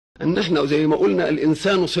ان احنا زي ما قلنا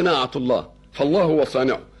الانسان صناعة الله، فالله هو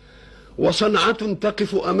صانعه، وصنعة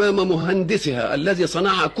تقف امام مهندسها الذي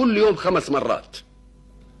صنعها كل يوم 5 مرات.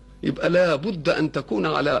 يبقى لا بد ان تكون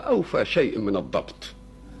على اوفى شيء من الضبط.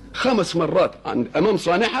 5 مرات امام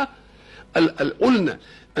صانعها. قلنا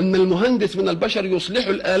ان المهندس من البشر يصلح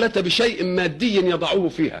الآلة بشيء مادي يضعه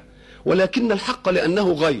فيها، ولكن الحق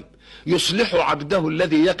لانه غيب يصلح عبده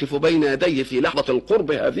الذي يقف بين يديه في لحظة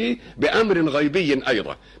القرب هذه بأمر غيبي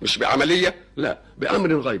أيضا، مش بعملية، لا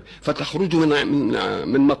بأمر غيبي، فتخرج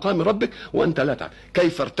من مقام ربك وأنت لا تعلم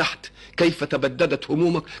كيف ارتحت، كيف تبددت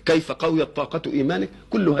همومك، كيف قويت طاقة إيمانك،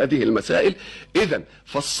 كل هذه المسائل. إذن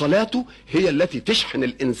فالصلاة هي التي تشحن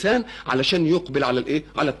الإنسان علشان يقبل على الإيه؟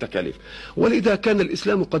 على التكاليف. ولذا كان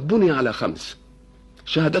الإسلام قد بني على 5: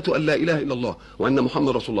 شهادة أن لا إله إلا الله وأن محمد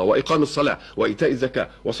رسول الله، وإقام الصلاة، وإيتاء الزكاة،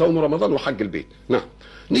 وصوم رمضان، وحج البيت. نعم.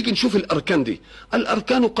 نيجي نشوف الأركان دي.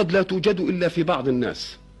 الأركان قد لا توجد إلا في بعض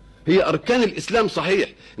الناس. هي أركان الإسلام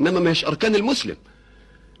صحيح، إنما ما هيش أركان المسلم،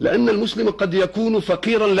 لأن المسلم قد يكون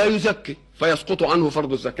فقيرا لا يزكي فيسقط عنه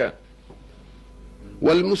فرض الزكاة،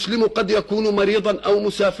 والمسلم قد يكون مريضا أو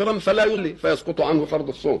مسافرا فلا يصلي فيسقط عنه فرض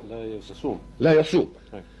الصوم، لا يصوم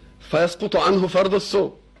فيسقط عنه فرض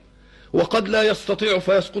الصوم، وقد لا يستطيع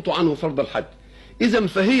فيسقط عنه فرض الحج. إذن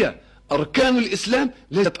فهي أركان الإسلام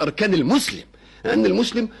ليست أركان المسلم، لأن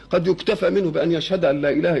المسلم قد يكتفى منه بأن يشهد أن لا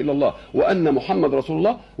إله إلا الله وأن محمد رسول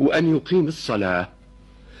الله وأن يقيم الصلاة.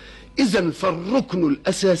 إذن فالركن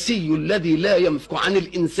الأساسي الذي لا ينفك عن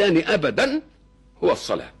الإنسان أبدا هو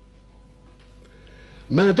الصلاة.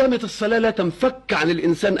 ما دامت الصلاة لا تنفك عن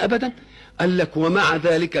الإنسان أبدا، قال لك ومع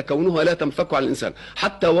ذلك كونها لا تنفك عن الإنسان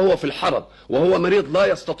حتى وهو في الحرب وهو مريض لا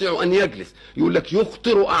يستطيع أن يجلس، يقول لك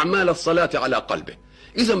يخطر أعمال الصلاة على قلبه.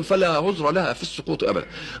 إذن فلا عذر لها في السقوط أبدا.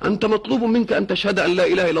 أنت مطلوب منك أن تشهد أن لا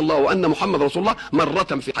إله إلا الله وأن محمد رسول الله مرة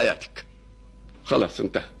في حياتك، خلاص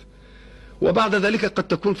انتهت. وبعد ذلك قد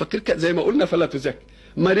تكون فقير زي ما قلنا فلا تزكي،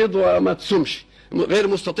 مريض وما تصومش، غير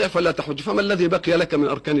مستطيع فلا تحج، فما الذي بقي لك من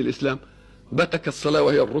أركان الإسلام؟ باتك الصلاة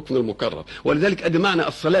وهي الركن المكرر. ولذلك أدي معنى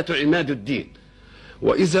الصلاة عماد الدين.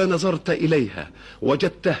 وإذا نظرت إليها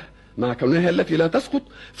وجدتها مع كونها التي لا تسقط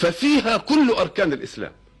ففيها كل أركان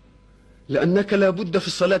الإسلام، لأنك لا بد في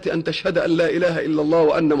الصلاة أن تشهد أن لا إله إلا الله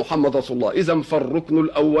وأن محمد رسول الله. إذن فالركن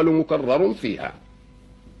الأول مكرر فيها.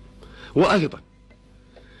 وأيضا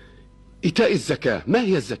إيتاء الزكاة. ما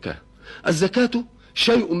هي الزكاة؟ الزكاة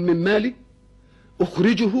شيء من مالي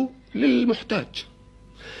أخرجه للمحتاج.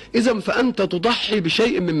 إذن فأنت تضحي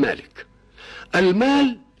بشيء من مالك.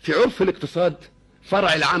 المال في عرف الاقتصاد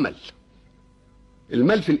فرع العمل،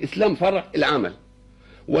 المال في الإسلام فرع العمل،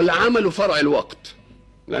 والعمل فرع الوقت،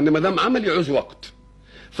 لأن ما دام عمل يعوز وقت،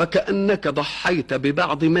 فكأنك ضحيت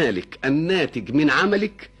ببعض مالك الناتج من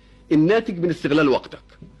عملك الناتج من استغلال وقتك.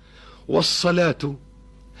 والصلاة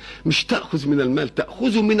مش تأخذ من المال،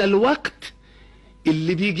 تأخذ من الوقت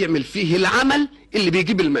اللي بيجي يعمل فيه العمل اللي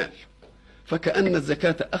بيجيب المال. فكأن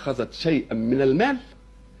الزكاة أخذت شيئا من المال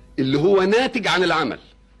اللي هو ناتج عن العمل،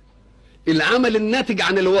 العمل الناتج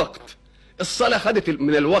عن الوقت. الصلاة خدت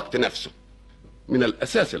من الوقت نفسه، من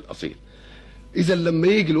الأساس الأصيل. إذا لما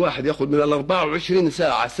يجي الواحد ياخد من 24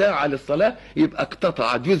 ساعة ساعة للصلاة، يبقى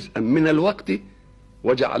اقتطع جزءا من الوقت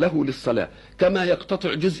وجعله للصلاة، كما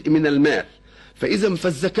يقتطع جزء من المال. فإذا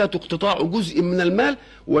فالزكاة اقتطاع جزء من المال،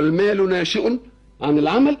 والمال ناشئ عن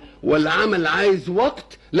العمل، والعمل عايز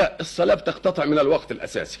وقت. لا، الصلاة بتقتطع من الوقت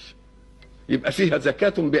الأساسي، يبقى فيها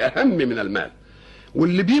زكاة بأهم من المال.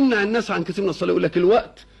 واللي بيمنع الناس عن كثير من الصلاة يقول لك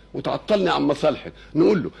الوقت وتعطلني عن مصالحي.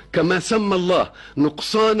 نقول له كما سمى الله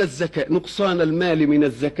نقصان الزكاة، نقصان المال من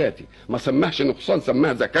الزكاة، ما سماهش نقصان،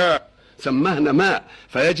 سماها زكاة، سماها نماء.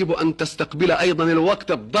 فيجب أن تستقبل أيضا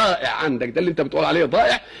الوقت الضائع عندك، ده اللي انت بتقول عليه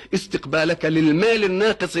ضائع، استقبالك للمال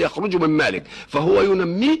الناقص يخرج من مالك، فهو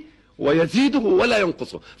ينميه ويزيده ولا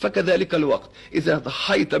ينقصه. فكذلك الوقت إذا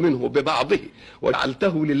ضحيت منه ببعضه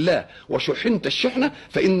وجعلته لله وشحنت الشحنة،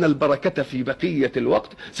 فإن البركة في بقية الوقت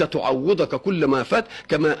ستعوضك كل ما فات،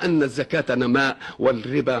 كما أن الزكاة نماء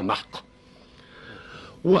والربا محق.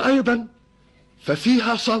 وأيضا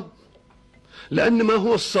ففيها صوم، لأن ما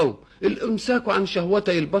هو الصوم؟ الامساك عن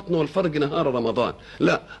شهوتي البطن والفرج نهار رمضان.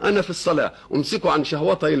 لا، انا في الصلاه امسك عن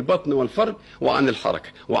شهوتي البطن والفرج وعن الحركه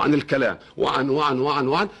وعن الكلام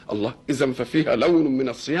وعن الله. اذا ففيها لون من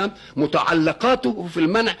الصيام متعلقاته في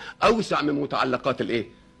المنع اوسع من متعلقات الايه؟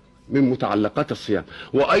 من متعلقات الصيام.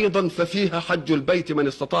 وايضا ففيها حج البيت من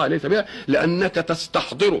استطاع اليه سبيلا، لانك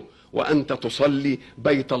تستحضر وأنت تصلي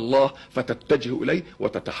بيت الله فتتجه إليه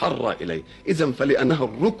وتتحرى إليه. إذن فلأنها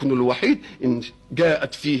الركن الوحيد إن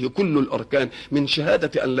جاءت فيه كل الأركان من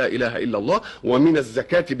شهادة أن لا إله إلا الله، ومن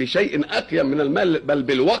الزكاة بشيء أقيم من المال، بل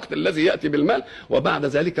بالوقت الذي يأتي بالمال، وبعد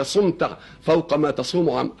ذلك صمت فوق ما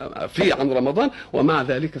تصوم فيه عن رمضان، ومع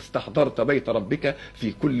ذلك استحضرت بيت ربك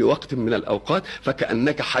في كل وقت من الأوقات،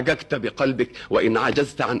 فكأنك حججت بقلبك وإن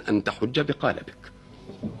عجزت عن أن تحج بقالبك.